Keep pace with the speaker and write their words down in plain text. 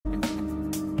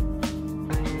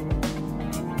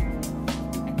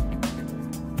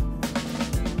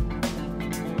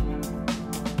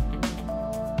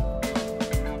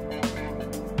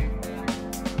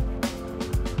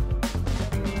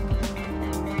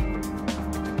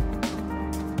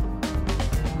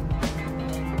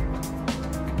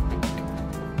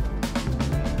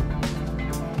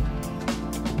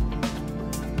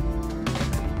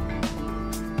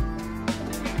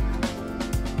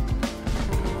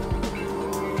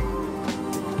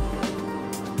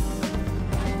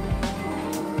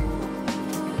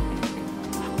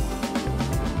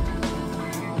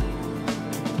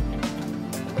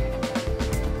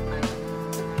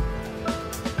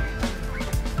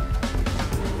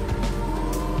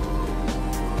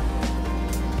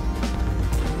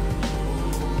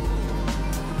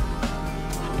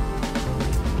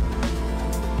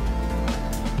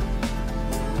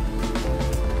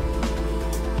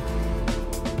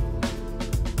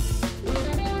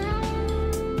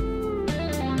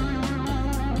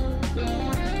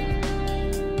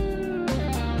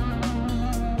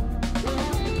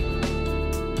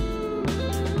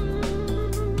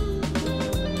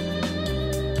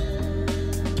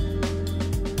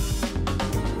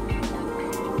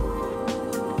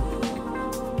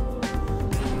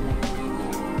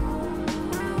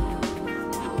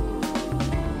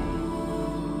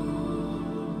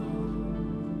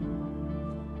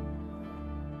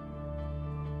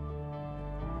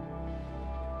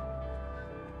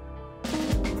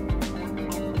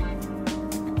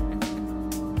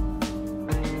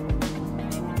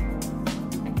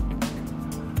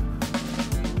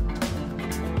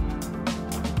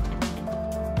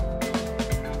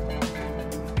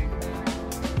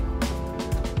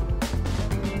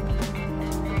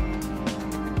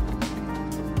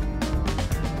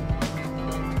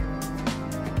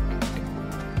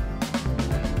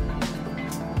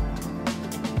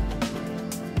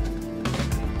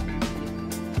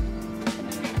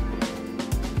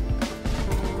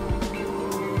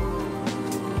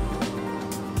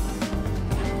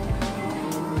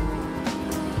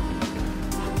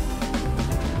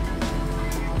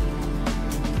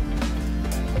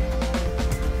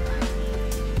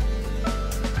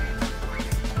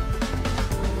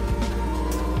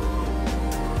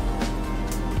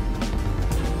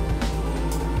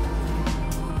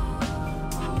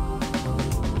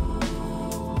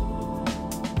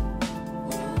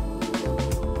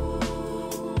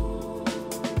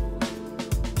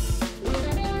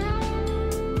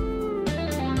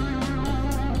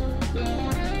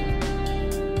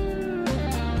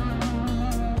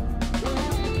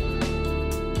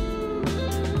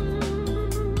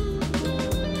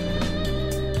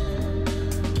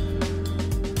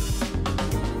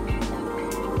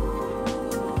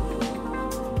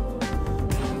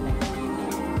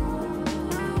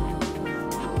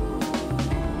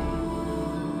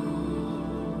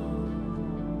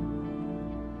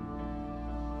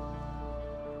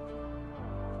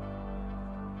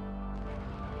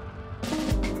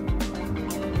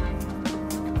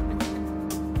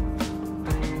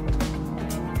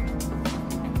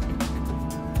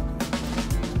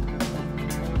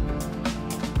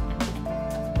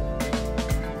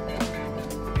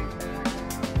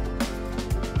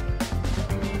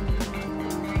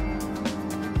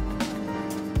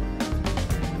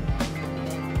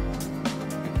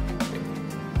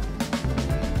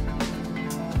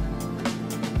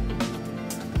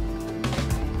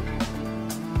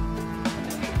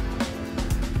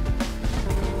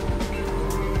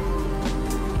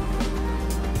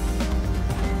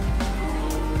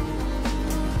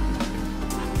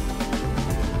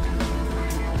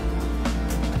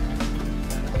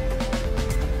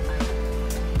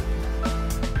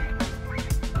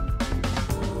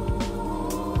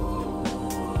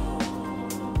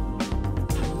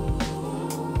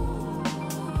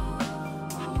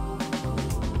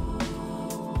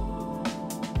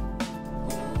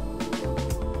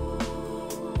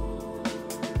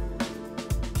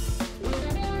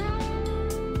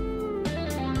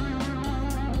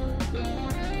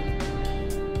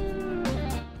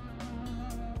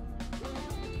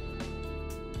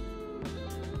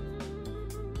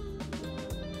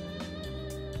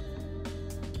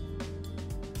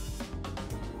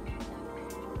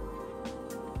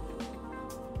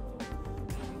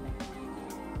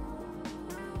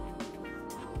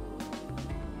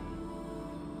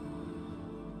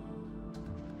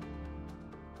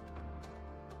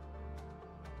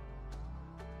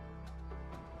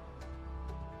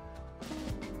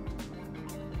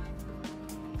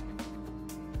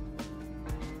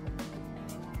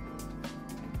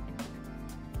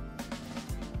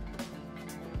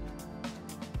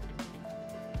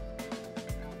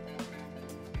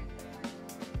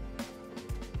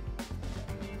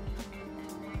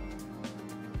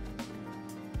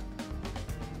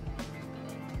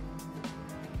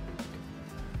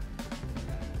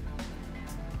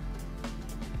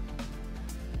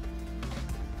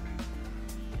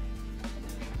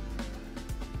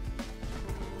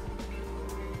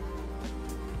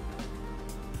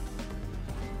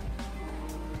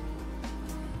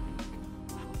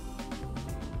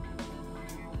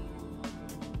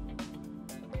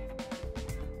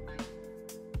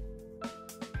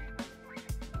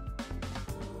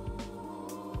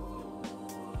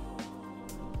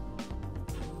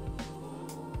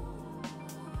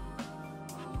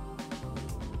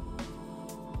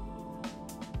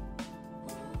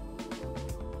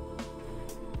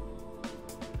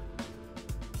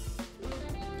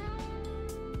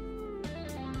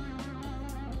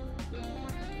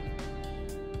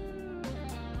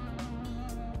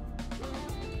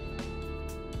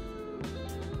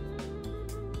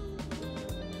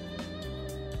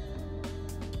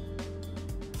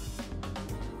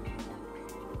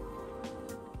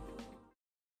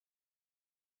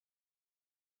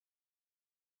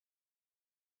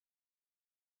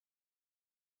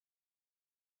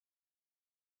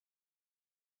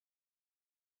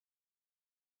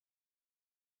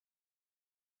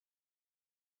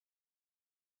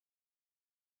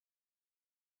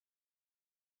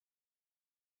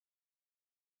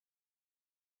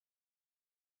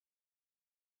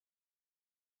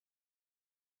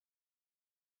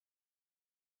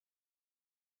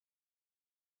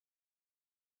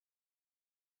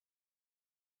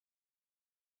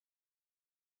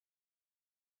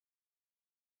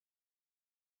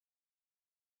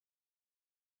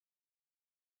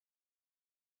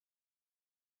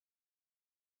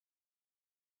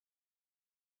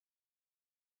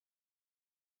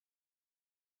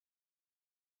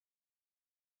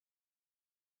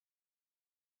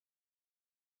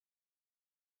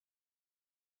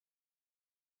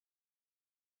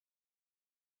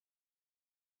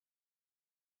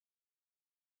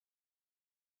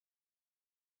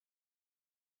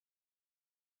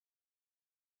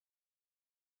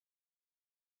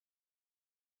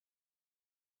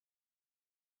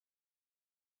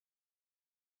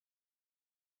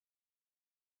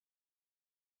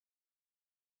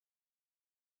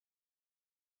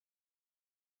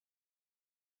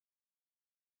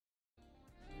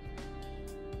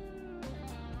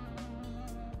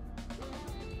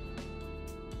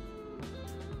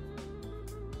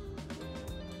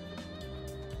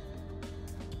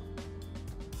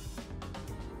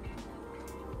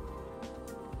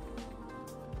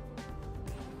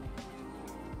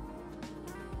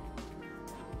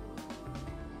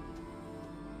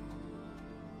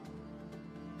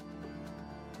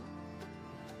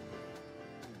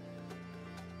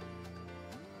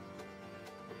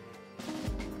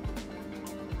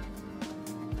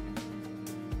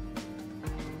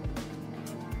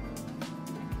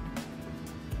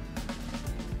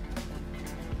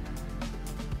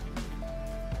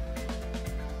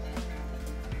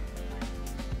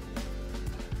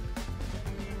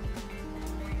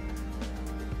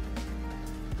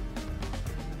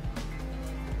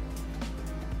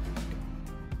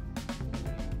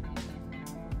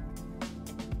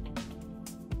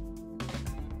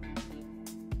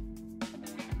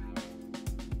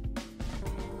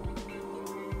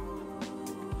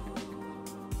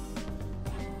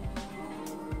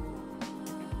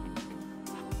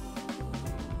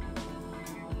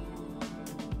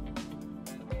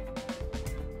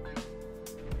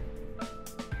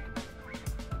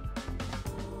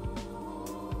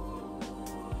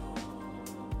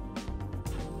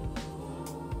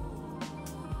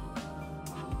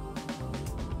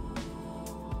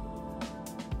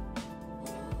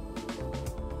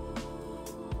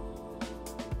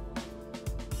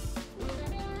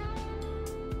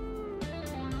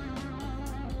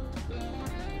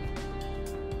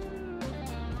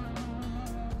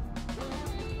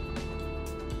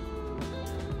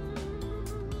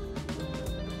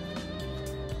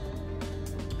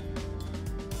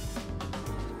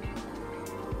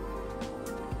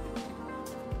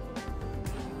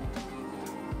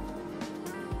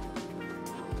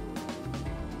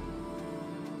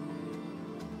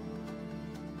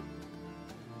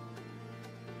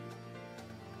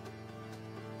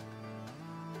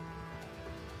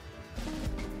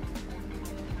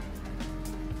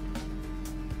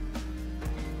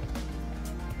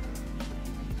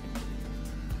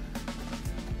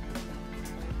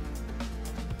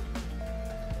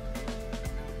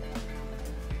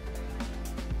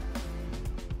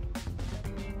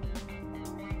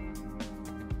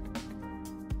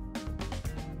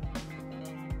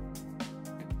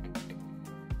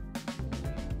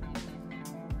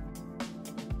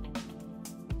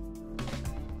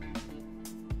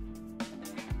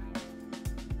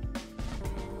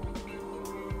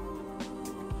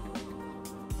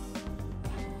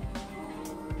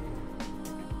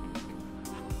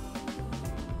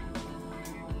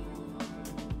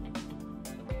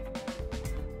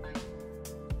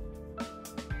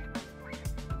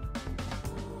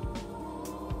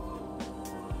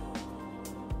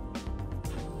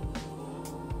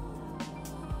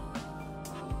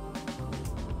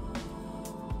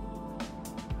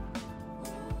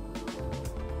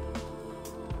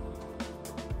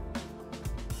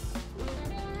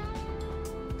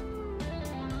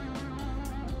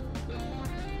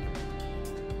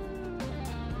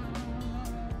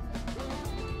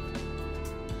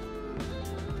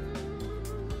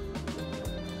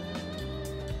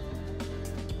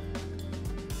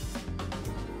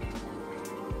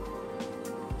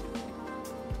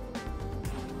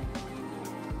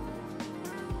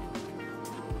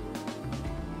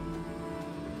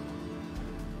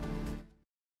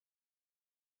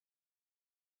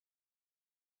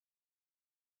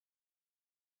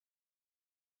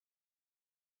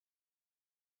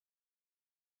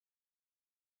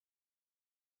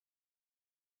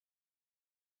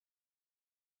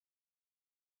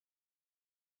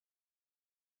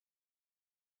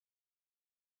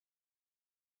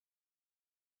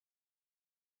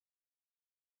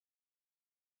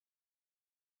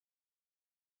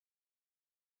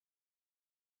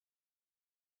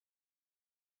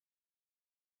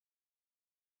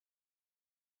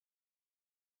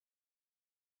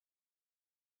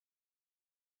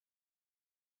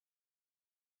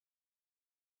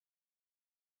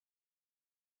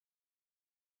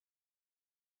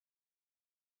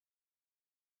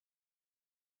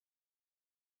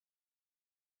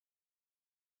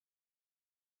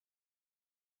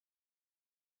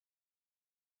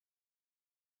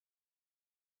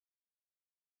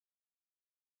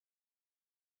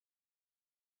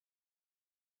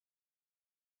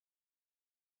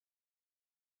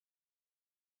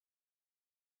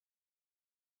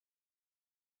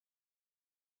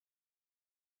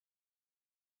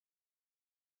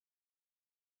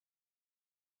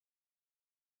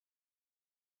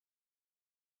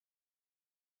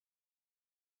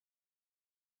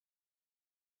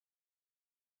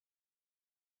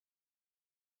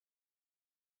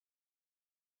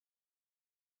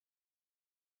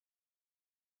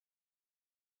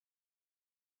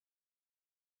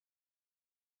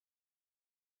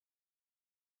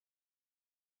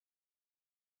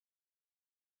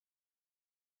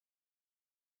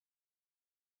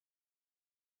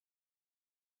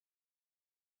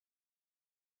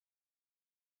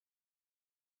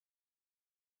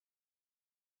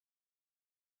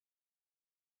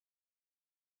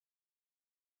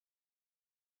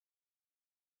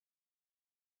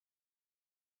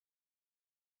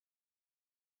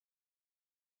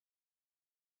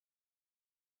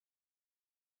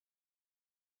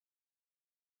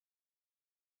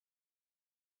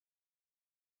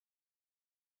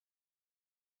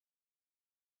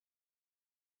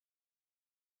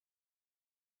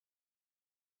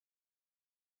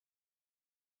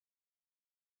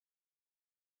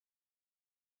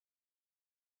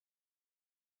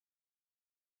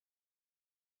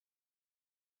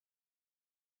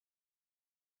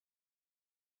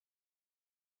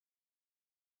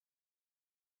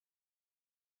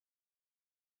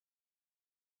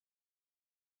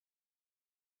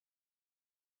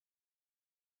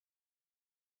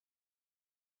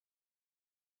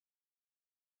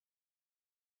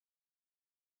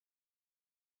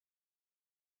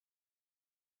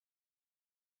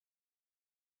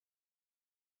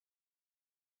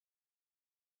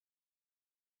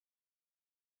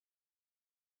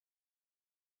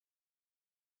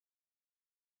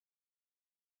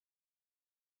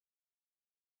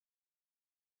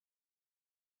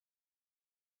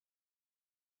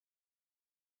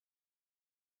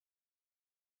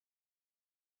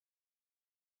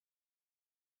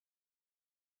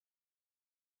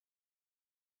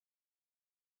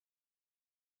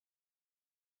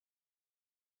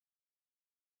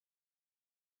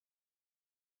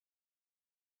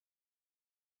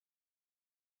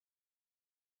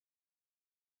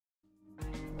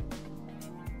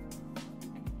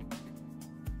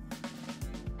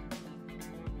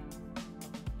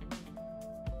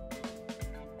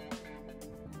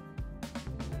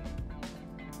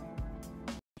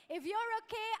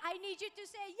to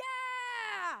say,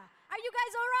 yeah! Are you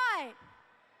guys alright?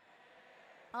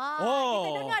 Oh,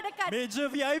 kita dengar dekat meja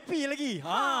VIP lagi.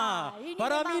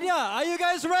 Para memang... media, are you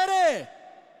guys ready?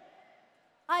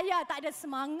 Ya, tak ada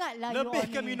semangat lah.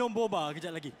 Lebihkan minum boba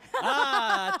kejap lagi.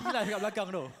 Tilas kat belakang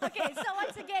tu. Okay, so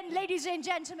once again, ladies and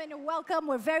gentlemen, welcome.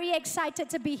 We're very excited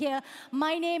to be here.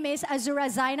 My name is Azura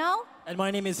Zainal. And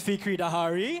my name is Fikri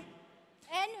Dahari.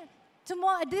 And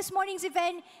this morning's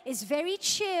event is very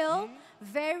chill,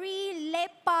 very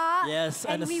lepak. Yes,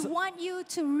 and we want you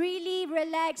to really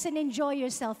relax and enjoy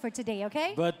yourself for today,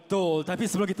 okay? Betul. Tapi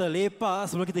sebelum kita lepak,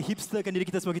 sebelum kita hipsterkan diri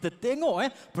kita, sebelum kita tengok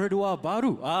Perodua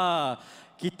baru.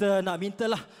 Kita nak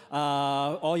mintalah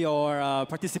all your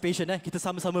participation. Kita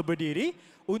sama-sama berdiri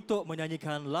untuk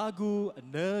menyanyikan lagu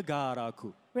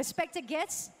Negaraku. Respected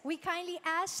guests, we kindly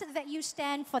ask that you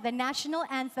stand for the national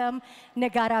anthem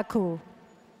Negaraku.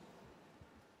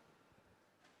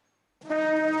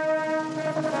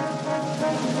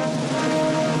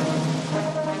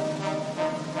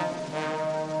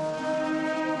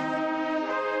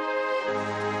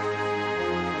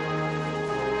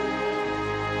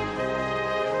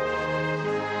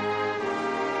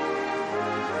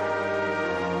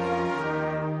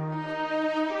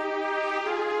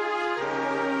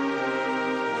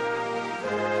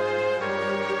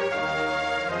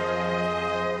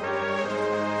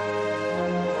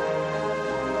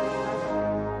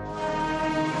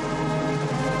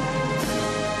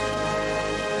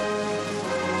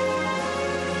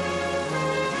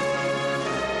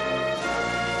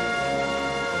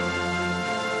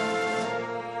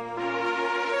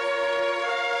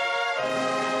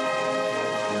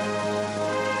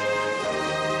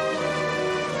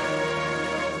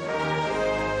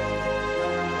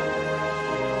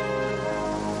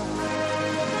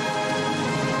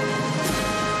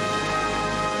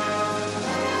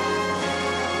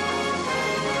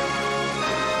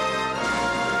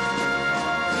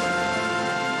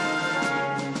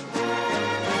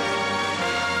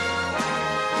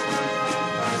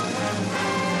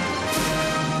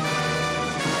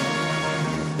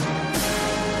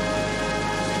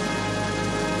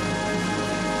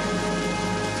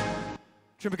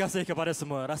 Terima kasih kepada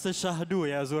semua. Rasa syahdu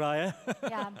ya Azura ya.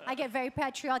 Yeah, I get very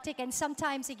patriotic and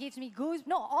sometimes it gives me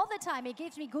all the time it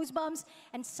gives me goosebumps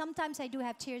and sometimes I do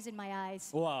have tears in my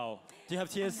eyes. Wow. Do you have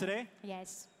tears today?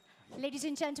 Yes. Ladies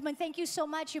and gentlemen, thank you so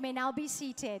much. You may now be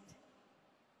seated.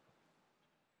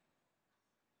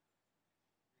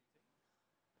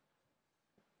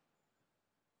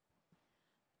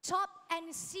 Top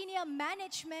and senior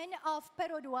management of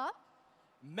Perodua,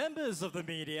 members of the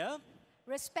media,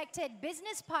 respected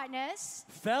business partners,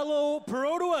 fellow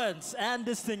Peroduans and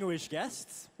distinguished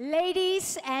guests,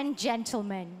 ladies and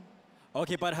gentlemen.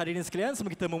 Okey, pada hari ini sekalian,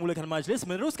 sebelum kita memulakan majlis,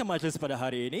 meneruskan majlis pada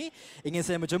hari ini, ingin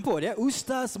saya menjemput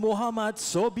Ustaz Muhammad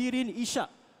Sobirin Ishak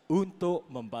untuk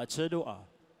membaca doa.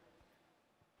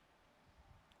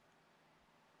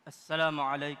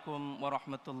 Assalamualaikum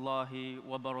warahmatullahi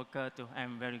wabarakatuh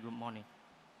and very good morning.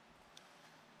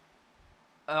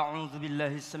 أعوذ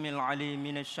بالله السميع العليم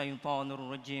من الشيطان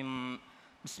الرجيم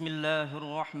بسم الله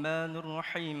الرحمن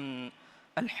الرحيم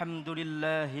الحمد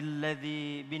لله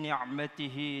الذي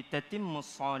بنعمته تتم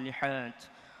الصالحات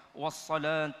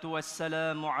والصلاة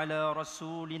والسلام على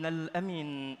رسولنا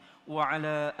الأمين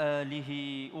وعلى آله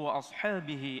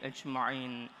وأصحابه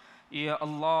أجمعين يا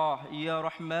الله يا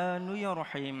رحمن يا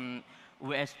رحيم.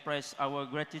 We express our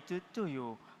gratitude to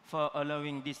you for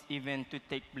allowing this event to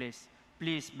take place.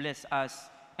 Please bless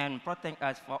us and protect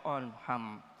us for all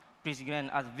harm. Please grant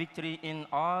us victory in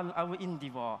all our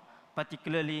endeavor,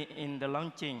 particularly the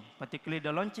launching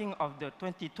of the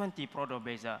 2020 Perodua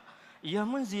Bezza. Ya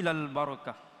Munzilal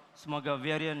Barakah. Semoga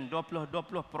varian 2020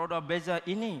 Perodua Bezza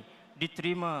ini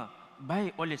diterima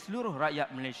baik oleh seluruh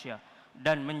rakyat Malaysia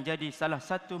dan menjadi salah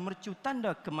satu mercu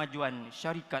tanda kemajuan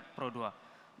syarikat Perodua.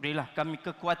 Berilah kami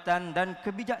kekuatan dan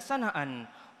kebijaksanaan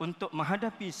untuk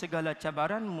menghadapi segala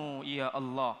cabaran-Mu, Ya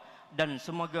Allah, dan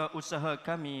semoga usaha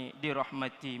kami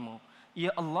dirahmati-Mu.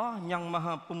 Ya Allah yang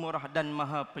Maha Pemurah dan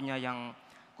Maha Penyayang,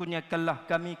 kurniakanlah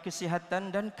kami kesihatan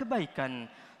dan kebaikan.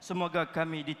 Semoga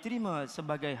kami diterima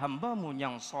sebagai hamba-Mu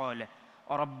yang soleh.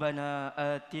 Rabbana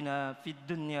atina fid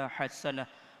dunya hasanah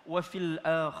wa fil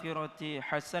akhirati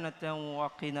hasanatan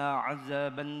wa qina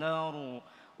azabannar.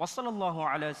 Wa sallallahu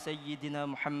ala sayyidina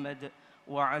Muhammad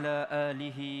وعلى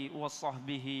آله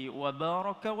وصحبه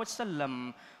وبارك وسلم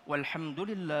والحمد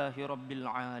لله رب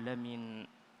العالمين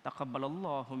تقبل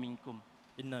الله منكم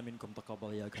إنا منكم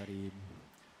تقبل يا كريم.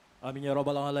 Amin ya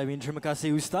rabbal alamin. Terima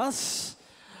kasih Ustaz.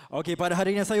 Okey, pada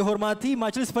hari ini saya hormati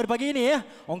majlis pada pagi ini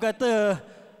Orang kata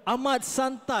amat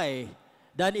santai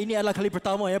Dan ini adalah kali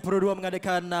pertama ya Perodua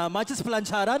mengadakan majlis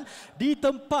pelancaran di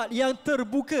tempat yang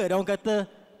terbuka dan orang kata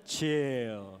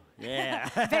chill. Yeah.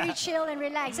 Very chill and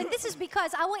relaxed. And this is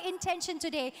because our intention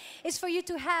today is for you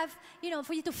to have,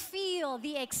 for you to feel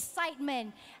the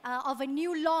excitement of a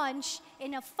new launch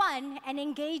in a fun and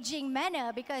engaging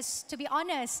manner. Because to be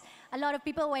honest, a lot of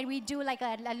people, when we do like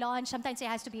a launch, sometimes it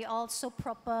has to be all so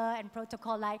proper and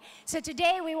protocol-like. So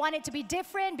today we want it to be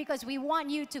different because we want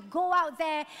you to go out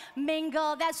there,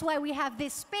 mingle. That's why we have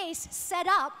this space set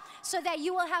up so that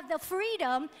you will have the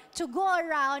freedom to go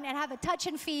around and have a touch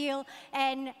and feel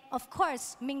and, of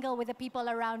course, mingle with the people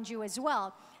around you as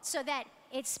well. So that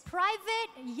it's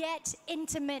private yet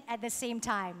intimate at the same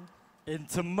time.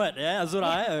 Intimate, yeah,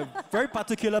 Azura. A very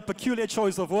peculiar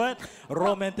choice of word.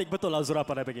 Romantic betul Azura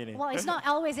pada begini. Well, it's not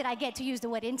always that I get to use the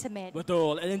word intimate.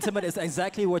 Betul. And intimate is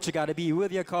exactly what you gotta be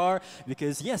with your car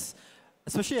because yes,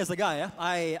 especially as a guy,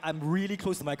 I'm really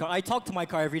close to my car. I talk to my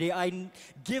car every day. I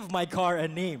give my car a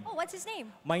name. Oh, what's his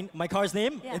name? My car's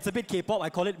name? Yeah. It's a bit K-pop.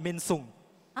 I call it Minsung.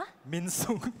 Huh?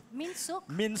 Minsung. Minsuk?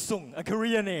 Minsung, a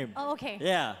Korean name. Oh, okay.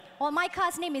 Yeah. Well, my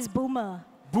car's name is Boomer.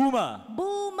 Boomer.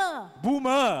 Boomer.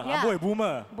 Boomer. Yeah. Boy,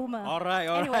 Boomer. Boomer. All right,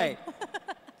 all Anyway. right.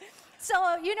 So,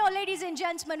 ladies and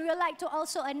gentlemen, we would like to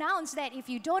also announce that if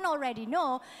you don't already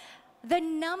know, the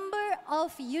number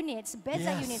of units,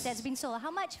 Bezza Yes. units that's been sold, how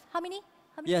much? How many?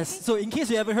 Yes, so in case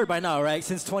you haven't heard by now, right,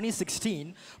 since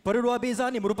 2016, Perodua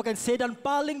Bezza ni merupakan sedan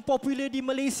paling popular di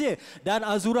Malaysia. Dan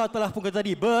Azura telah pun kata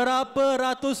tadi, berapa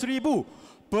ratus ribu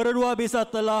Perodua Bezza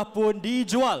telah pun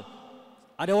dijual.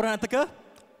 Ada orang yang teka?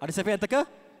 Ada siapa yang teka?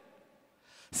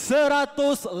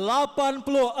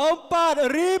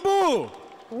 184,000.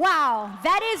 Wow,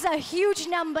 that is a huge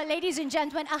number, ladies and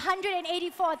gentlemen.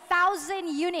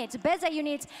 184,000 units, Bezza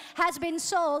units, has been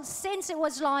sold since it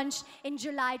was launched in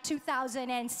July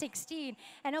 2016.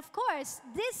 And of course,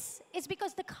 this is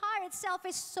because the car itself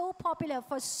is so popular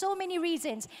for so many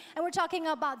reasons. And we're talking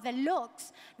about the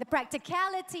looks, the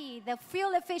practicality, the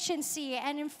fuel efficiency,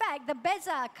 and in fact, the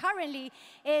Bezza currently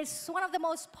is one of the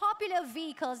most popular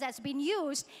vehicles that's been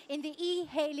used in the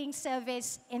e-hailing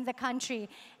service in the country.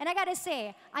 And I gotta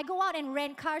say, I go out and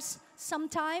rent cars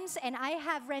sometimes, and I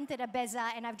have rented a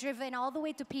Bezza, and I've driven all the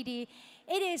way to PD.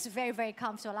 It is very, very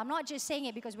comfortable. I'm not just saying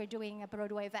it because we're doing a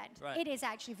Perodua event. Right. It is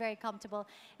actually very comfortable,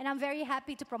 and I'm very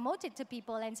happy to promote it to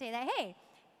people and say that, hey,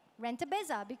 rent a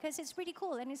Bezza because it's pretty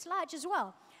cool and it's large as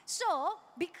well. So,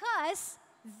 because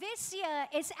this year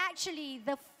is actually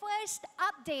the first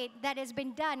update that has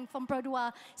been done from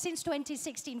Perodua since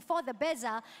 2016 for the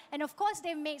Bezza. And of course,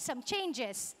 they've made some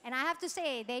changes. And I have to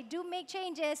say, they do make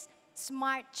changes,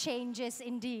 smart changes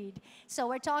indeed. So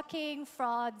we're talking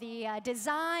from the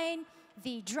design,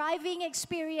 the driving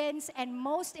experience, and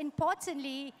most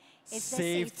importantly, is the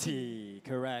safety.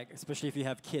 Correct. Especially if you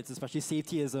have kids. Especially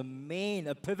safety is a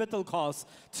pivotal cause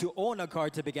to own a car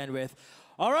to begin with.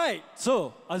 All right,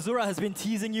 so Azura has been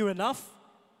teasing you enough.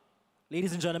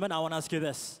 Ladies and gentlemen, I want to ask you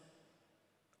this.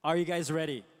 Are you guys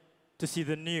ready to see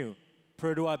the new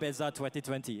Perodua Bezza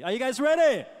 2020? Are you guys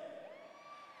ready?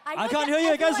 I can't hear you.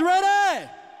 Are you guys ready?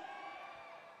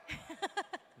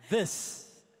 This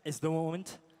is the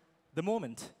moment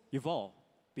you've all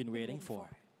been waiting for.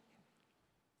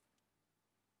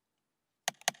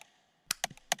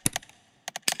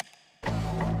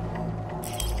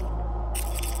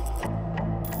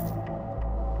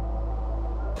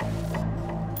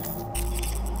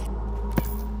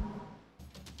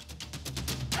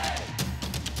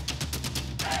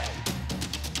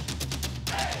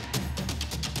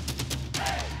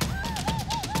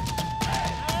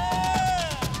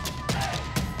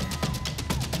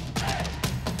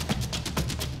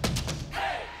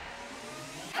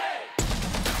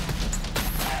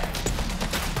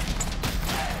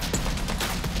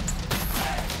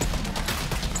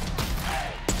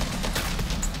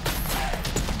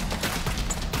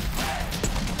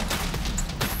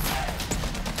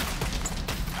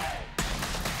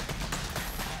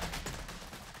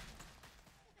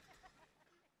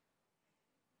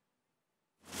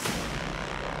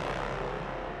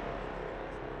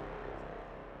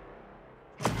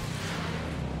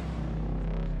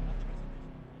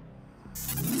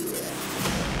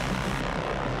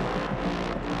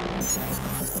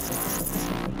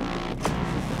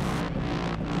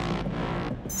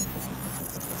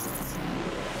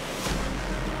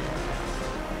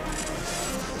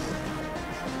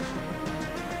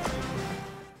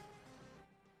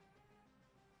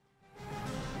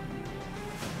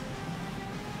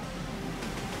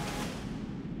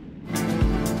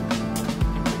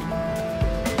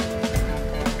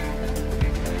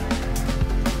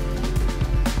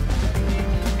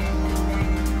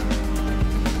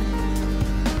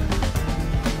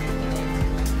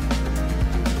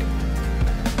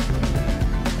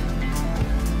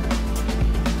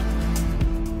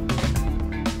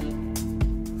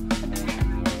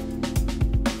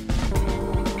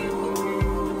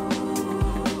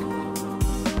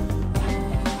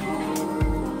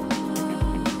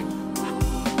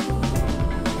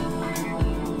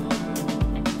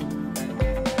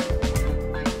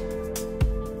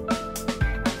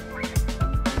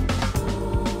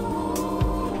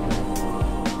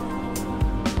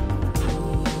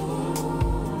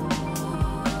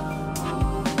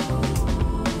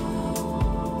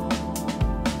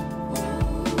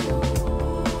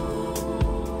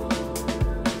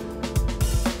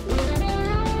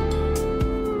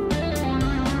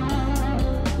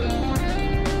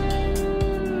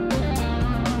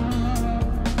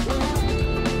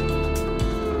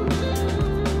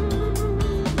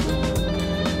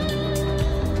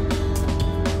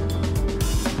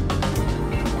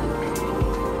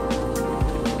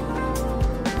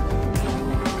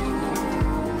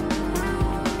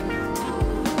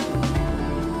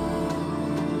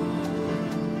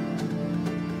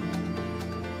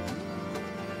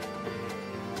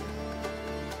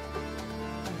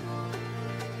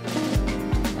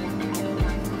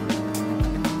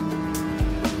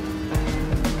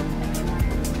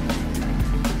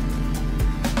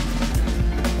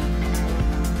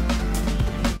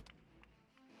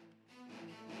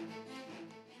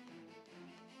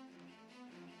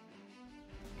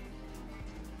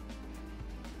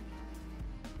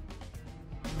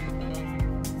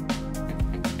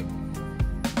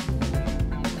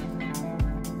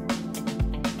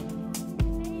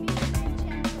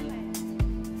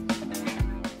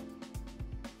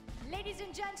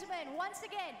 gentlemen, once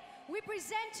again, we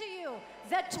present to you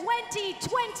the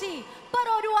 2020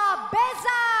 Perodua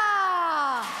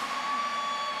Bezza!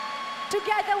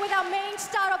 Together with our main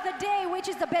star of the day, which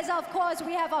is the Bezza, of course,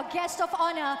 we have our guest of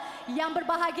honor, Yang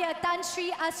Berbahagia Tan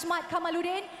Sri Asmat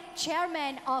Kamaluddin,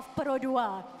 Chairman of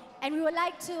Perodua. And we would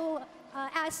like to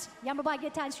ask Yang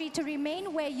Berbahagia Tan Sri to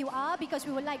remain where you are because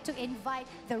we would like to invite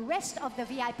the rest of the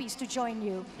VIPs to join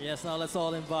you. Yes, now let's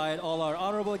all invite all our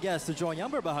honorable guests to join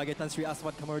Yang Berbahagia Tan Sri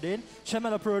Asmat Kamaluddin,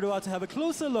 Chairman of Perodua, to have a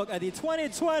closer look at the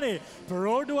 2020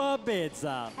 Perodua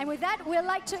Bezza. And with that, we'd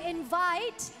like to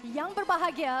invite Yang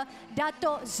Berbahagia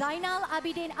Dato' Zainal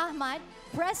Abidin Ahmad,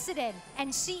 President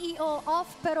and CEO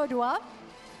of Perodua,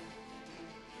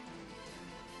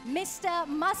 Mr.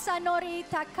 Masanori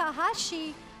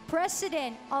Takahashi,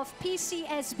 President of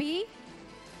PCSB,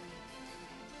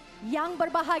 Yang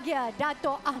Berbahagia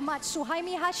Dato' Ahmad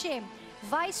Suhaimi Hashim,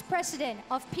 Vice President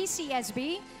of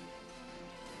PCSB,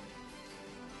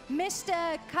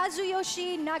 Mr.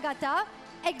 Kazuyoshi Nagata,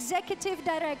 Executive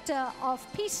Director of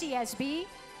PCSB,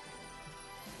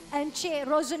 Encik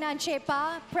Rozunan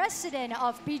Chepa, President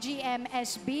of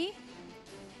PGMSB,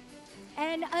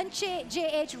 and Encik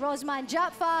J.H. Rosman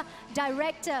Jaafar,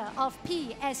 Director of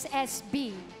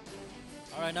PSSB.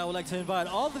 All right, now we'd like to invite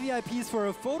all the VIPs for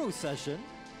a photo session.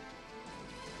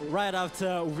 Right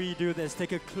after we do this,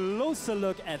 take a closer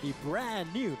look at the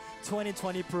brand new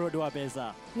 2020 Perodua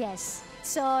Bezza. Yes,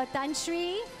 so Tan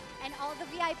Sri and all the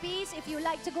VIPs, if you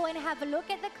like to go and have a look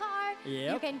at the car,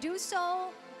 you can do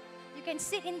so. You can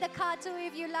sit in the car too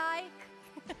if you like.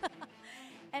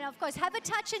 And of course, have a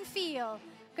touch and feel,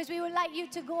 because we would like you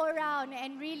to go around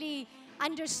and really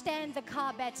understand the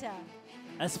car better.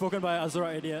 As spoken by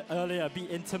Azura earlier, be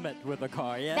intimate with the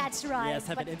car, yeah? That's right. Yes,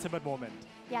 have an intimate moment.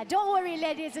 Yeah, don't worry,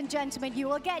 ladies and gentlemen, you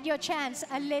will get your chance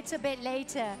a little bit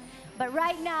later. But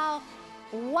right now,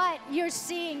 what you're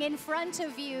seeing in front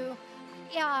of you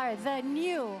are the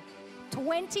new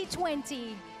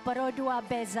 2020 Perodua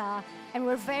Bezza. And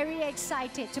we're very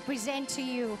excited to present to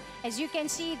you. As you can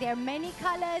see, there are many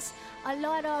colors, a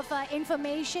lot of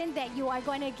information that you are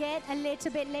going to get a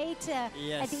little bit later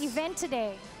at the event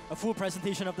today. A full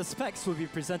presentation of the specs will be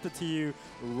presented to you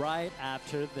right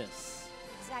after this.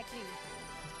 Exactly.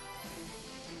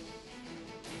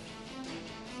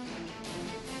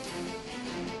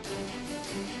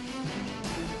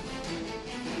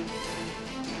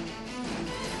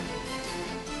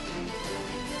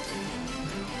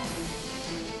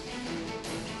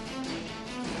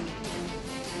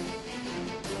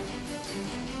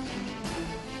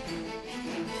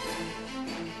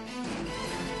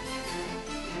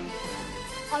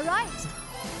 All right.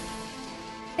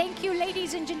 Thank you,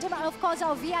 ladies and gentlemen, of course,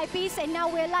 our VIPs. And now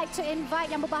we'd like to invite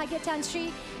Yang Berbahagia Tan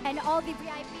Sri and all the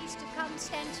VIPs to come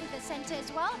stand to the center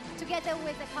as well, together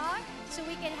with the car, so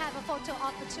we can have a photo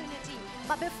opportunity.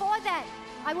 But before that,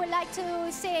 I would like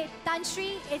to say, Tan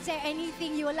Sri, is there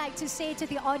anything you would like to say to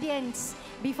the audience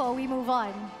before we move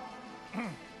on?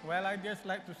 Well, I'd just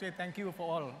like to say thank you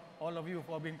for all of you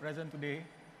for being present today.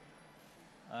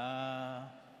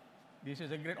 This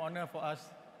is a great honor for us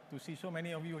to see so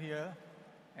many of you here.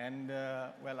 And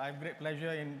well, I have great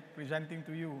pleasure in presenting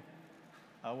to you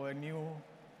our new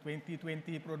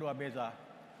 2020 Perodua Bezza.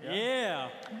 Yeah.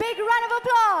 Big round of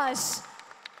applause.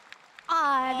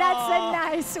 Ah, that's a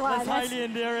nice one. That's highly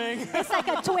endearing. It's like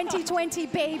a 2020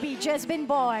 baby just been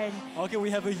born. Okay, we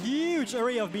have a huge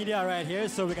array of media right here,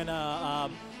 so we're gonna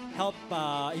help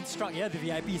instruct the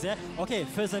VIPs. Okay,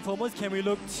 first and foremost, can we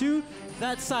look to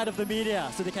that side of the media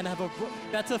so they can have a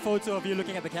better photo of you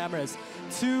looking at the cameras?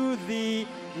 To the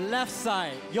left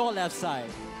side, your left side.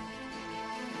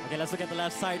 Okay, let's look at the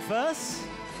left side first.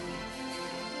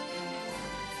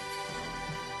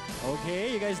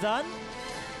 Okay, you guys done?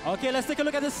 Okay, let's take a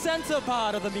look at the center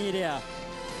part of the media.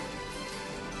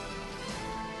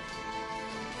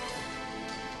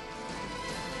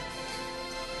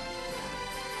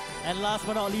 And last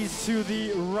but not least, to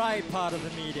the right part of the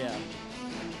media.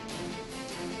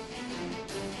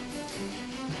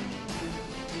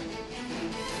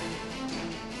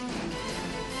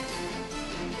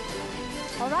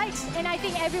 All right, and I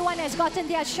think everyone has gotten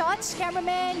their shots.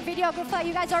 Cameraman, videographer,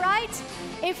 you guys all right?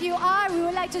 If you are, we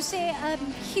would like to say a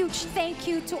huge thank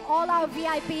you to all our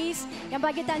VIPs. Yang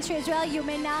Berbahagia Tan Sri as well, you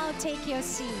may now take your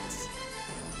seats.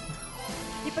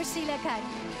 Dipersilakan.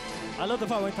 I love the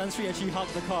part when Tan Sri actually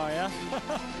hugged the car, yeah?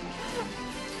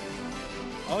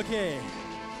 Okay.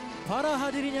 Para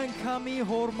hadirin yang kami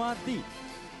hormati,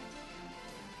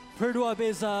 Perodua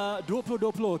Bezza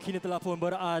 2020 kini telah pun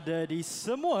berada di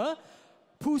semua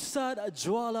pusat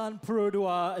jualan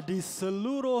Perodua di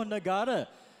seluruh negara.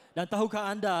 Dan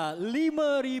tahukah anda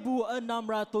 5,600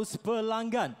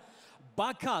 pelanggan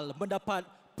bakal mendapat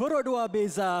Perodua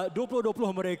Bezza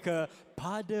 2020 mereka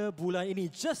pada bulan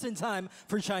ini, just in time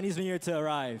for Chinese New Year to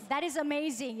arrive. That is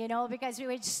amazing, you know, because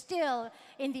we were still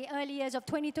in the early years of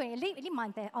 2020, early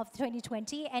month of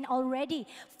 2020, and already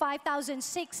 5,600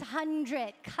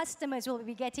 customers will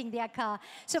be getting their car.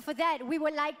 So for that, we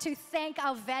would like to thank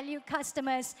our valued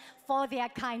customers for their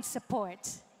kind support.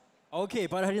 Okey,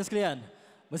 para hadirin sekalian,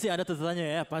 mesti anda tertanya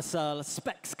ya pasal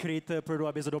specs kereta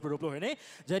Perodua Bezza 2020 ini.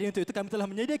 Jadi untuk itu kami telah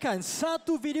menyediakan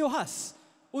satu video khas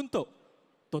untuk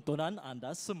tontonan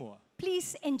anda semua.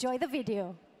 Please enjoy the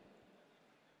video.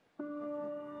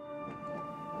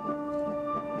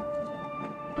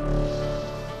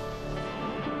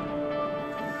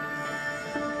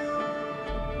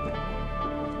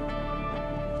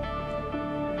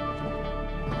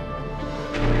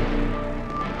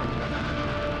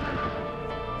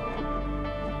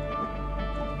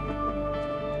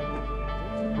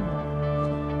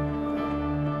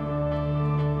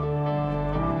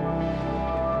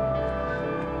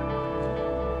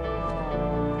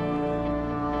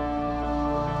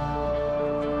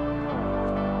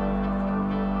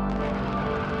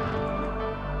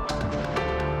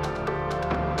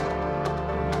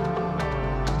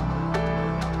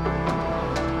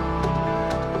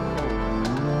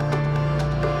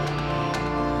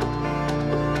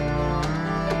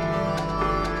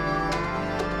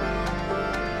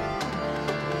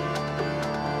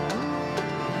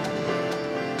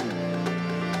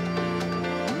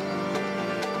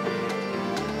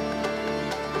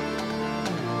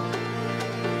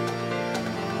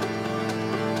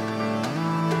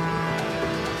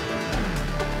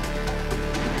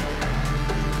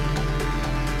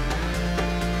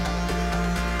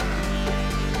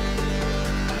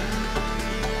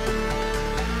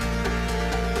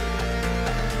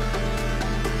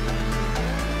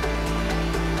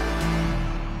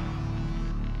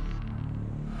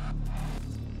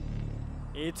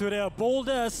 Itu dia,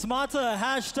 bolder, smarter,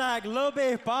 hashtag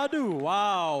lebih padu.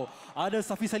 Wow, ada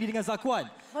Safi Salih dengan Zakwan.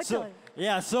 Betul.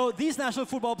 So these national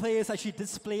football players actually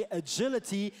display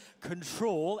agility,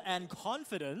 control and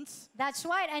confidence. That's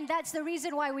right, and that's the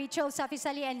reason why we chose Safi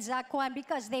Salih and Zakwan,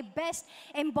 because they best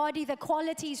embody the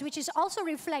qualities which is also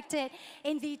reflected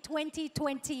in the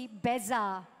 2020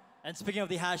 Bezza. And speaking of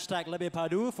the hashtag Lebih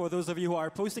Padu, for those of you who are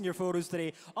posting your photos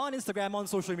today on Instagram, on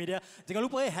social media, jangan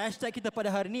lupa hashtag kita pada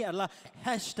hari ini adalah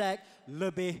hashtag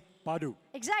Lebih Padu.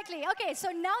 Exactly. Okay, so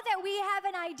now that we have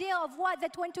an idea of what the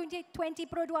 2020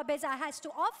 Perodua Bezza has to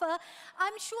offer,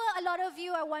 I'm sure a lot of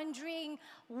you are wondering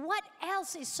what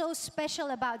else is so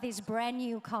special about this brand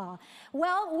new car.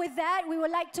 Well, with that, we would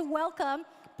like to welcome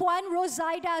Puan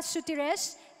Rozaida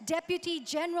Sutires, Deputy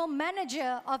General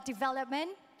Manager of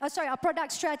Development,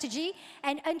 Product Strategy,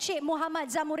 and Encik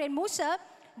Muhammad Zamurin Musa,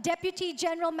 Deputy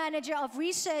General Manager of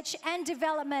Research and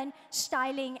Development,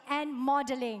 Styling and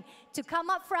Modeling, to come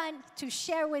up front to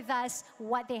share with us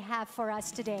what they have for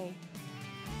us today.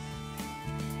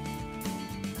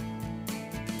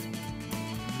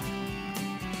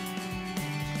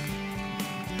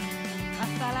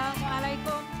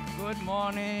 Assalamualaikum. Good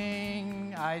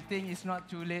morning. I think it's not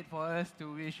too late for us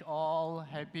to wish all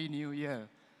Happy New Year.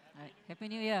 Happy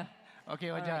New Year.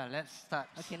 Okay, Oja, let's start.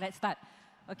 Okay, let's start.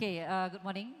 Okay, good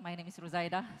morning. My name is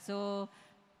Rozaida. So,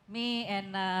 me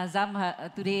and Zam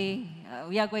today,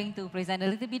 we are going to present a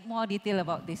little bit more detail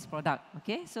about this product.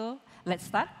 Okay, so let's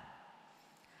start.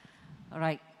 All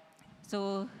right.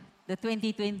 So, the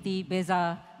 2020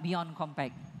 Bezza Beyond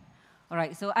Compact. All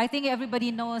right, so I think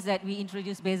everybody knows that we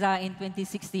introduced Bezza in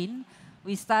 2016.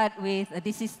 We start with,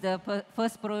 this is the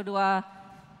first Perodua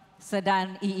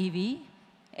sedan EEV.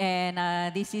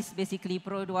 And this is basically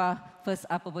Perodua first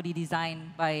upper body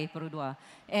design by Perodua.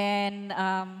 And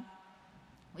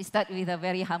we start with a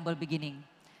very humble beginning.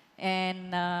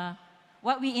 And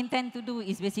what we intend to do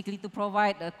is basically to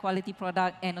provide a quality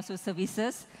product and also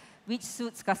services which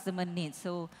suits customer needs.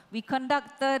 So we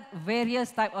conducted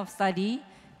various type of study.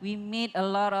 We made a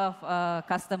lot of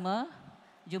customer,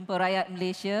 Jumpa Rakyat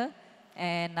Malaysia,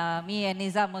 and me and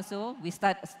Nizam also, we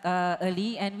start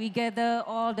early and we gather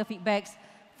all the feedbacks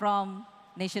from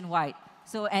nationwide.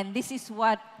 So, and this is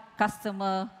what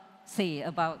customer say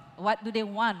about what do they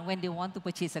want when they want to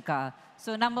purchase a car.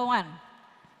 So number one,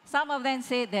 some of them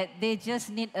say that they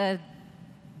just need a,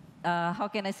 how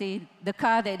can I say, the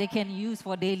car that they can use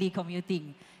for daily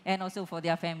commuting and also for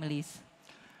their families.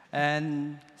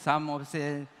 And some of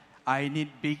say, I need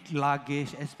big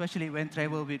luggage, especially when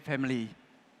travel with family.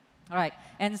 All right.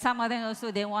 And some of them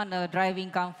also, they want driving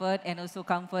comfort and also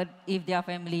comfort if their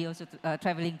family also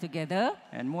traveling together.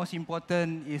 And most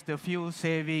important is the fuel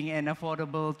saving and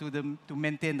affordable to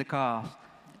maintain the car.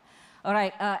 All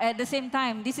right. At the same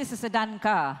time, this is a sedan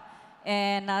car.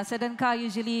 And sedan car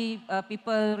usually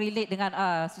people relate dengan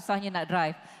susahnya nak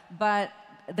drive. But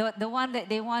the one that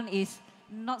they want is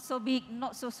not so big,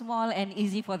 not so small, and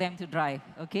easy for them to drive.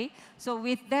 Okay. So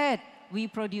with that, we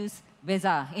produce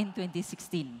Bezza in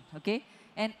 2016. Okay.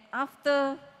 And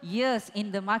after years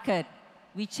in the market,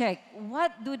 we check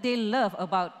what do they love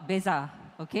about Bezza.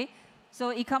 Okay. So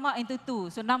it come out into two.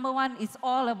 So number one is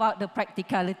all about the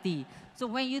practicality. So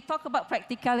when you talk about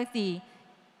practicality,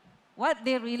 what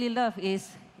they really love is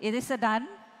it is sedan,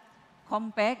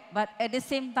 compact, but at the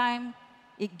same time,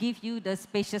 it gives you the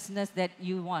spaciousness that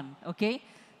you want, okay?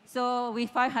 So with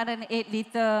 508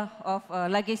 liter of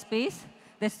luggage space,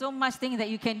 there's so much thing that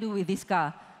you can do with this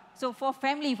car. So for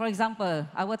family, for example,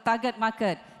 our target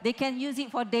market, they can use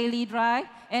it for daily drive,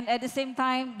 and at the same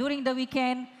time, during the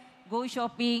weekend, go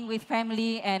shopping with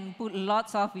family and put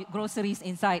lots of groceries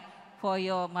inside for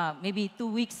your maybe 2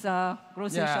 weeks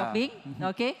grocery shopping,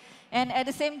 okay? And at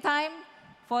the same time,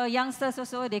 for youngsters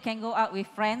also, they can go out with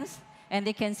friends and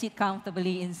they can sit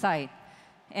comfortably inside.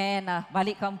 And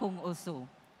balik kampung also.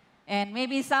 And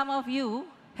maybe some of you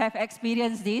have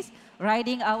experienced this,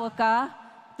 riding our car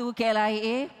to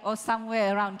KLIA or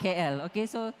somewhere around KL, okay?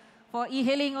 So for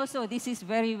e-hailing also, this is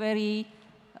very, very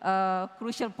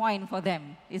crucial point for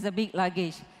them. It's a big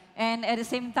luggage. And at the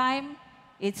same time,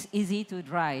 it's easy to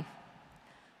drive.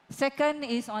 Second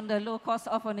is on the low cost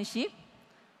of ownership.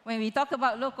 When we talk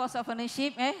about low cost of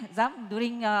ownership, Zam,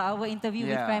 during our interview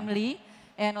with family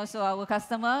and also our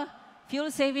customer,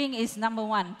 fuel saving is number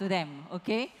one to them,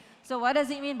 okay? So what does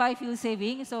it mean by fuel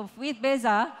saving? So with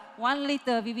Bezza, 1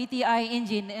 liter VVTi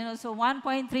engine and also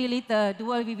 1.3 liter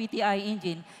dual VVTi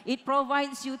engine, it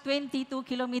provides you 22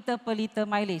 kilometer per liter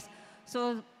mileage.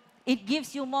 So it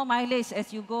gives you more mileage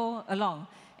as you go along.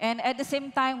 And at the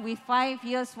same time, with 5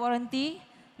 years warranty,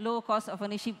 low cost of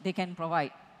ownership they can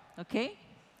provide, okay?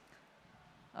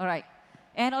 All right.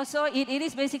 And also, it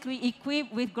is basically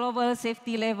equipped with global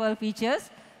safety level features.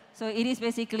 So it is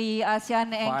basically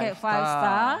ASEAN NCAP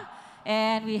 5-star.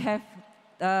 And we have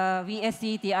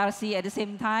VSC, TRC at the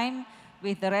same time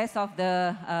with the rest of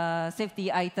the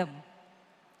safety item.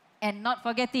 And not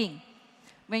forgetting,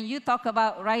 when you talk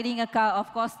about riding a car,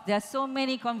 of course, there are so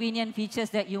many convenient features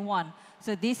that you want.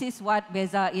 So this is what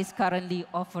Bezza is currently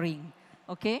offering.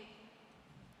 Okay?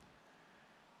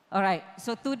 All right,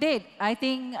 so to date, I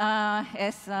think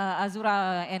as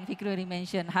Azura and Fikri already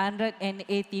mentioned,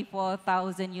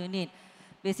 184,000 units,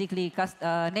 basically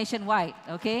nationwide,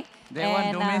 okay? They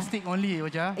want domestic only,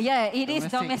 Oja. Yeah, it is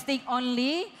domestic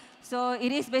only. So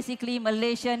it is basically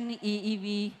Malaysian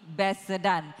EEV best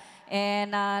sedan.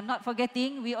 And not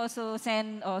forgetting, we also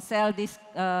send or sell this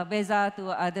Bezza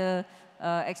to other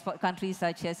export countries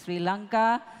such as Sri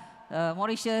Lanka,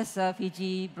 Mauritius,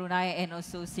 Fiji, Brunei, and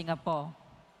also Singapore.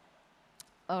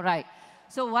 All right.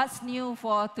 So what's new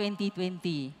for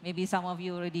 2020? Maybe some of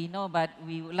you already know, but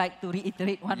we would like to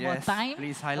reiterate one more time.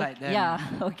 Please highlight them. Yeah,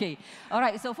 okay. All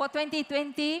right, so for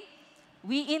 2020,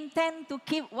 we intend to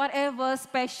keep whatever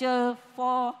special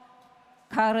for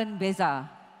current Bezza.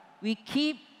 We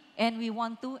keep and we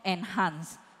want to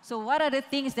enhance. So what are the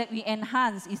things that we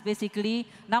enhance is basically,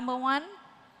 number one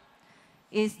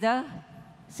is the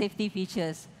safety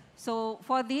features. So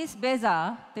for this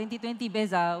Bezza, 2020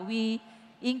 Bezza, we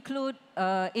include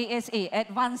ASA,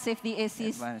 Advanced Safety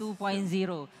Assist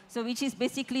 2.0. So which is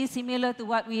basically similar to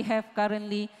what we have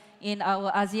currently in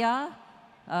our Asia,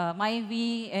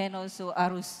 Myvi, and also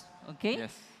Arus, okay?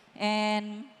 Yes.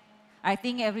 And I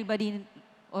think everybody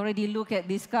already look at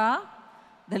this car.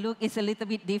 The look is a little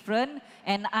bit different,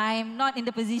 and I'm not in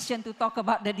the position to talk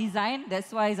about the design.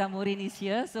 That's why Zamurin is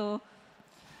here, so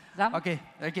Zam? Okay,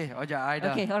 Oja,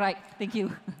 Aida. Okay, all right, thank you.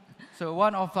 So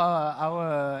one of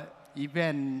our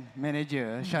event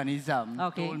manager, Shani Zam,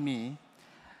 told me,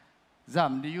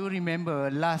 Zam, do you remember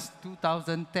last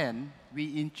 2010,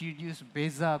 we introduced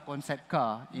Bezza concept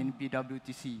car in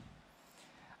PWTC.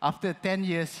 After 10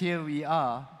 years, here we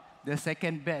are, the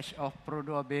second batch of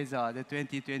Perodua Bezza, the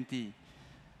 2020.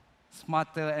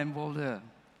 Smarter and bolder.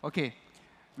 Okay,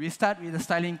 we start with the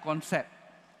styling concept.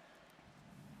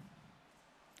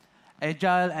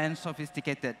 Agile and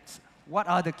sophisticated. What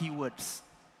are the keywords?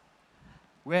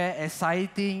 Where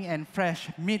exciting and fresh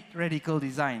meet radical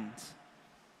designs.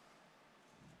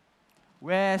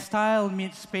 Where style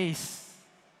meets space.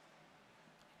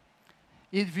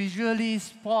 It's visually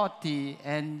sporty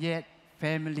and yet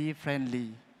family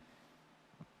friendly.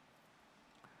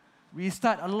 we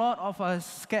start a lot of a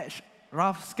sketch,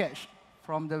 rough sketch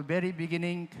from the very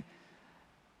beginning.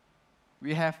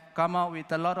 We have come out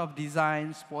with a lot of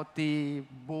designs, sporty,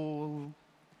 bold,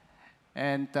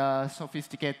 and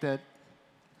sophisticated.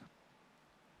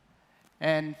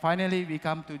 And finally, we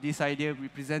come to this idea we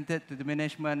presented to the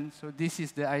management. So this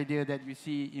is the idea that we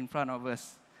see in front of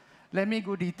us. Let me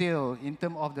go detail in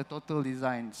terms of the total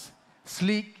designs.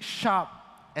 Sleek, sharp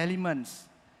elements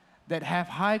that have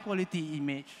high quality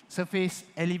image. Surface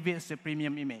elevates the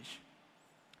premium image.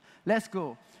 Let's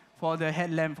go for the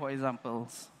headlamp, for example.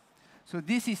 So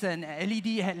this is an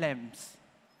LED headlamp.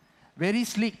 Very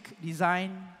sleek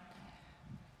design.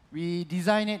 We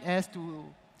design it as to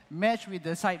match with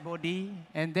the side body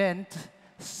and then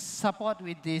support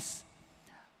with this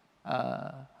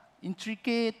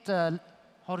intricate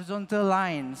horizontal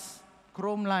lines,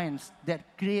 chrome lines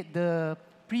that create the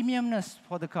premiumness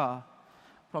for the car.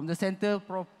 From the center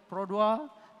Perodua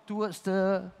towards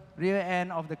the rear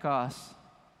end of the cars.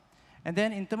 And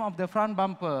then in terms of the front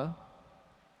bumper,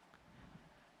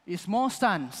 it's more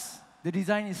stance. The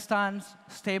design is stance,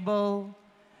 stable,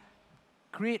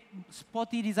 create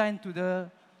sporty design to the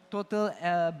total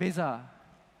Bezza.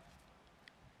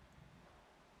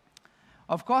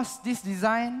 Of course, this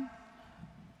design,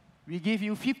 we give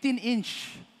you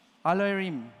 15-inch alloy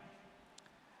rim,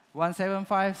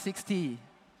 175/60,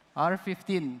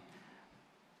 R15,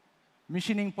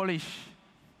 machining polish.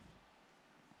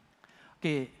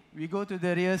 Okay, we go to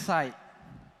the rear side.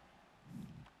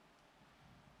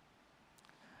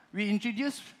 We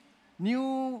introduce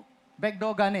new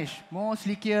backdoor garnish, more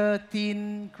sleeker,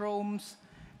 thin, chromes,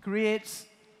 creates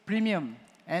premium,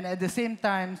 and at the same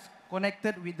time,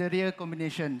 connected with the rear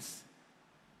combinations.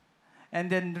 And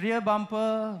then rear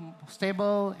bumper,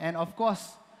 stable, and of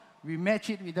course, we match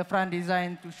it with the front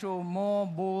design to show more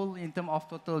bold in terms of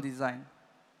total design.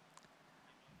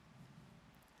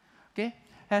 Okay,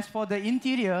 as for the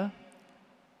interior,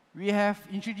 we have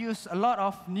introduced a lot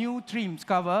of new trims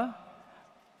cover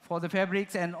for the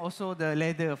fabrics and also the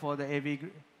leather for the AV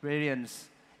variants.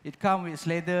 It comes with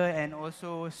leather and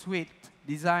also suede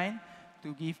design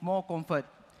to give more comfort.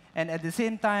 And at the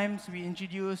same time, we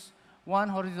introduce one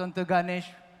horizontal garnish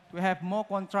to have more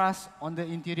contrast on the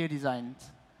interior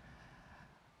designs.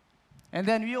 And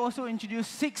then we also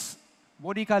introduced 6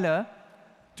 body color,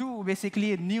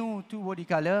 basically new 2 body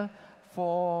color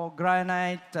for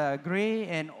granite gray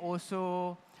and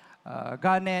also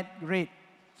garnet red.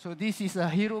 So this is a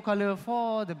hero color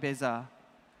for the Bezza.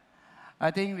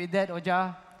 I think with that,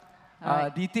 Oja,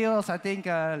 details, I think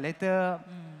later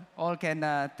all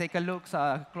can take a look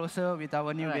closer with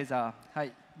our new Bezza.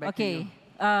 Hi, back to you.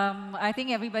 I think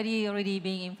everybody already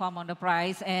being informed on the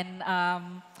price. And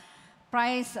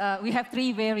price, we have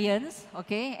 3 variants,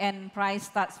 okay? And price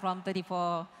starts from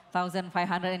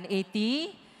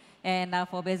 34,580. And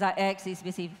for Bezza X, it's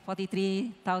basically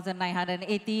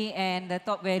 43,980. And the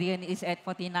top variant is at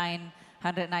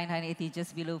 49,980,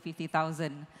 just below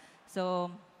 50,000.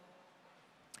 So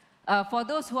for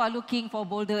those who are looking for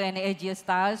bolder and edgier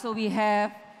style, so we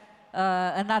have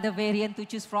another variant to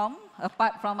choose from,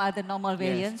 apart from other normal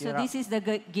variants. So this is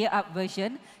the gear up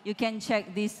version. You can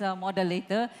check this model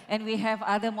later. And we have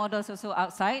other models also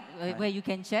outside where you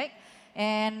can check.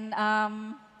 And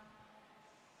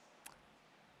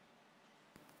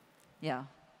yeah,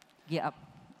 gear up.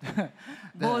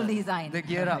 Bold design. The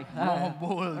gear up, more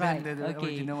bold than the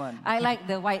original one. I like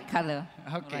the white color.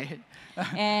 Okay.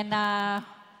 Right. And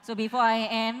so before I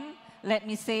end, let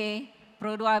me say,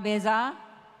 Perodua Bezza,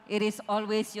 it is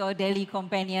always your daily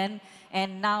companion,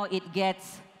 and now it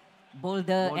gets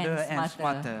bolder and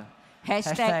smarter.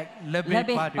 Hashtag lebih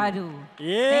padu.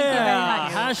 Yeah. Thank you very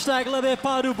much. Hashtag lebih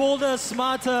padu, bolder,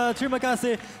 smarter. Terima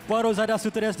kasih Puan Rozaida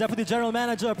Suteres, Deputy General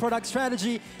Manager, Product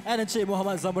Strategy, and Encik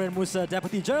Muhammad Zamurin Musa,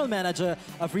 Deputy General Manager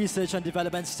of Research and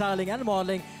Development, Styling and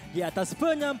Modeling, di atas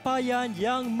penyampaian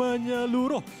yang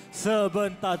menyeluruh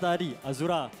sebentar tadi.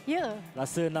 Azura,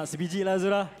 rasa nak sebiji lah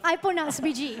Azura? I pun nak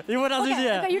sebiji. You pun nak sebiji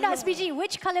ya? Okay, you nak sebiji.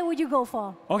 Which color would you go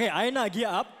for? Okay, I nak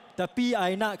gear up. Tapi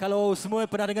I nak, kalau semua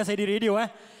pernah dengar saya di radio,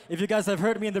 if you guys have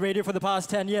heard me in the radio for the past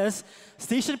 10 years,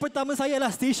 station pertama saya adalah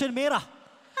station merah.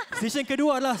 Station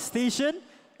kedua adalah station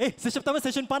pertama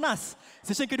station panas.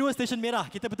 Station kedua station merah.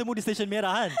 Kita bertemu di station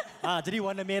merah kan. Jadi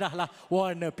warna merah lah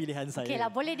warna pilihan saya. Okay lah,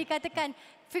 boleh dikatakan,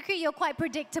 Fikri, you're quite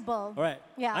predictable. Alright,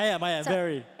 Yeah. I am, So,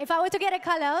 very. If I were to get a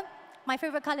color, my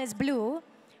favorite color is blue,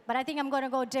 but I think I'm going to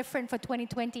go different for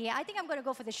 2020. I think I'm going to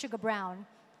go for the sugar brown.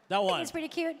 That I one. think it's pretty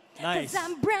cute. Nice. 'Cause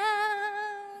I'm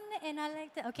brown and I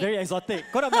like that. Okay. Very exotic.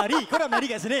 Kau nak menari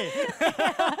kat sini.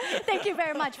 Thank you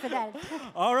very much for that.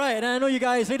 All right, and I know you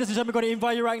guys, ladies and gentlemen, going to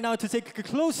invite you right now to take a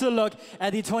closer look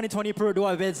at the 2020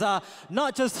 Perodua Bezza.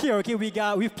 Not just here, okay,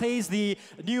 we've placed the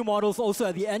new models also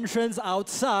at the entrance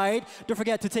outside. Don't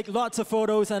forget to take lots of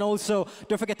photos and also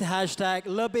don't forget to hashtag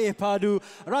Lebih Padu.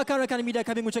 Rakan-rakan media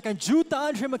kami mengucapkan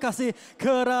jutaan terima kasih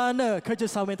kerana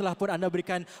kerjasama yang telah pun anda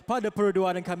berikan pada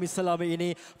Perodua dan kami selama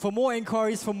ini. For more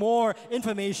inquiries, for more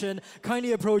information,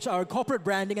 kindly approach our corporate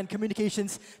branding and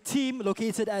communications team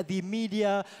located at the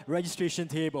media registration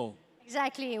table.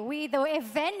 Exactly. The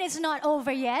event is not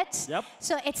over yet. Yep.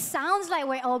 So it sounds like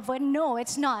we're over. No,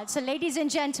 it's not. So ladies and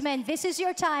gentlemen, this is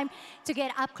your time to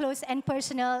get up close and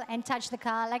personal and touch the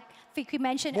car. Like Vicky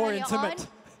mentioned earlier on.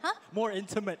 Huh? More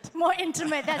intimate. More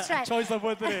intimate, that's right. Choice of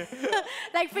word today.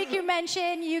 Like Vicky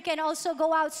mentioned, you can also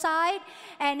go outside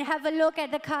and have a look at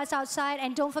the cars outside.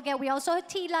 And don't forget, we also have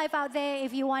tea life out there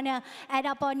if you want to add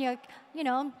up on your,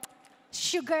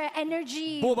 sugar,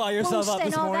 energy, yourself boost up and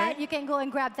this all morning. that. You can go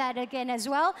and grab that again as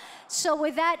well. So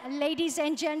with that, ladies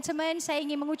and gentlemen, saya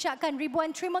ingin mengucapkan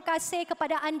ribuan terima kasih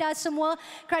kepada anda semua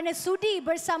kerana sudi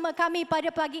bersama kami pada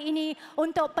pagi ini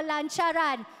untuk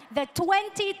pelancaran The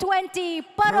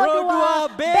 2020 Perodua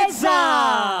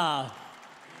Bezza.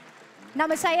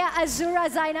 Nama saya Azura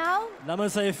Zainal. Nama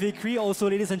saya Fikri. Also,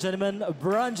 ladies and gentlemen,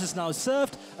 brunch is now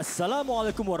served.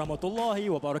 Assalamualaikum warahmatullahi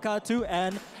wabarakatuh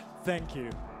and thank you.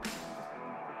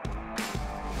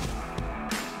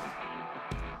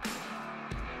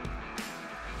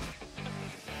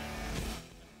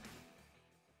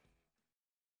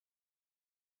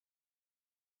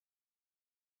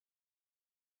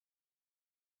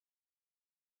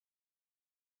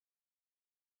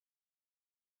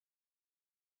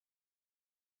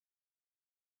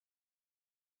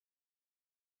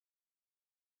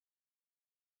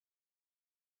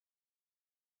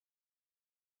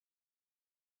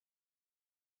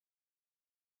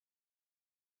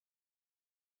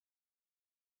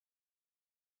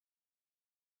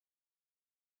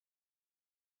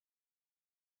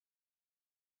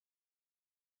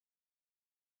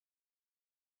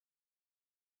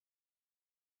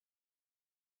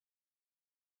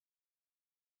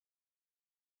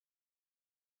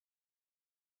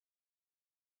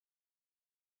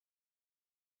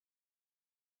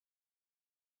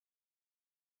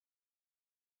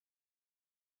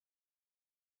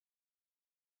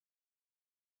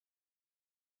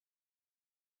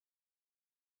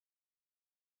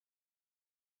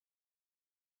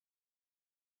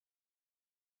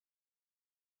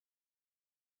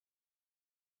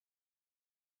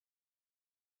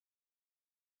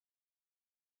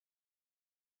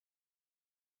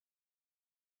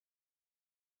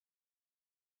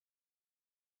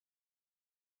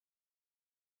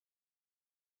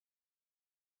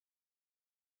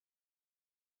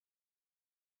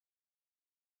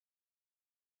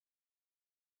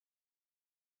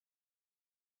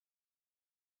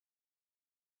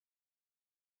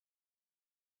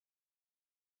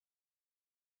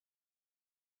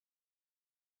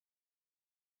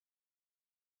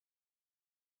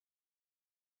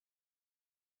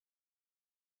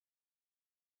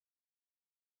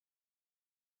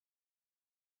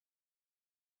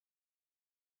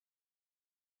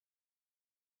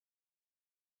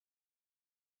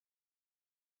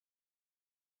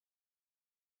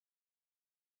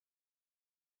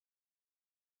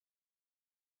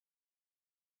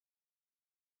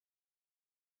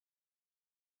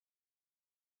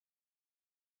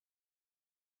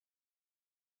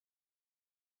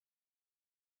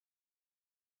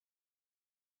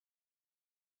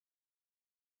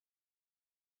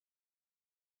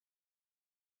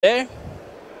 There.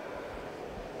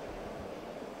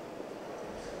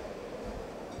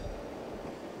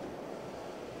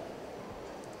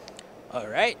 All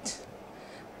right,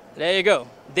 there you go.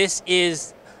 This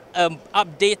is an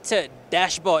updated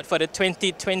dashboard for the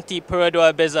 2020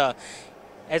 Perodua Bezza.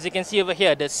 As you can see over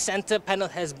here, the center panel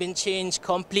has been changed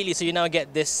completely. So you now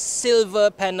get this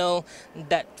silver panel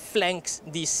that flanks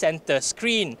the center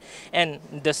screen. And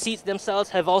the seats themselves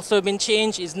have also been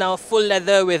changed. It's now full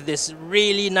leather with this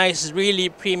really nice, really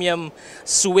premium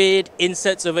suede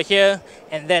inserts over here.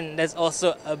 And then there's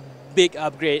also a big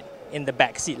upgrade in the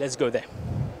back seat. Let's go there.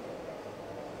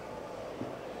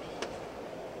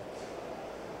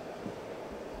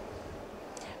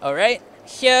 All right.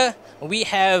 Here we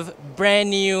have brand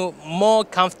new, more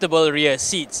comfortable rear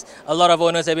seats. A lot of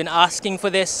owners have been asking for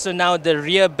this, so now the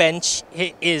rear bench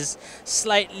is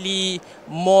slightly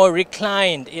more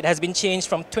reclined. It has been changed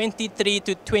from 23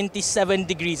 to 27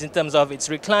 degrees in terms of its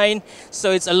recline,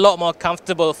 so it's a lot more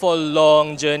comfortable for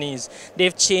long journeys.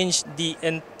 They've changed the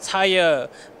entire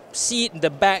seat, the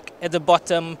back at the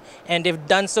bottom, and they've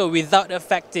done so without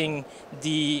affecting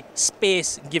the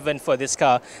space given for this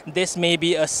car. This may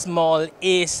be a small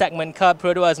A segment car.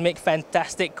 Peroduas make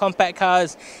fantastic compact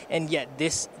cars, and yet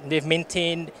they've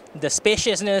maintained the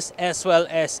spaciousness as well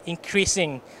as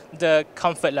increasing the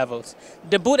comfort levels.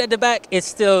 The boot at the back is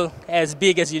still as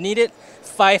big as you need it,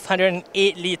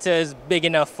 508 liters, big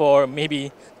enough for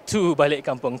maybe 2 balik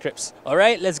kampung trips. All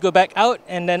right, let's go back out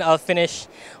and then I'll finish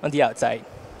on the outside.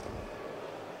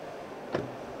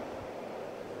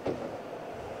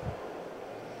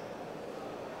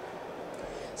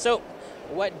 So,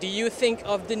 what do you think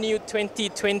of the new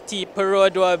 2020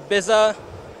 Perodua Bezza?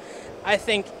 I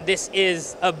think this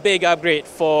is a big upgrade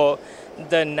for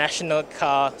the national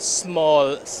car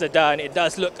small sedan. It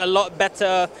does look a lot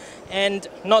better, and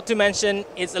not to mention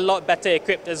it's a lot better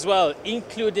equipped as well,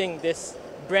 including this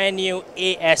brand new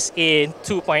ASA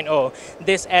 2.0.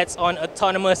 This adds on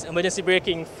autonomous emergency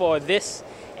braking for this,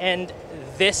 and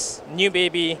this new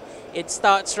baby, it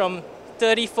starts from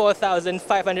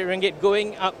 34,500 ringgit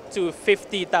going up to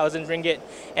 50,000 ringgit,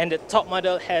 and the top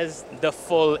model has the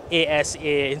full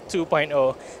ASA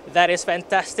 2.0. That is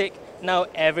fantastic. Now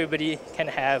everybody can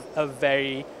have a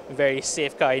very, very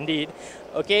safe car indeed.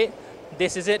 Okay,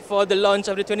 this is it for the launch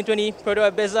of the 2020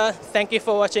 Perodua Bezza. Thank you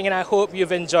for watching, and I hope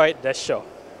you've enjoyed the show.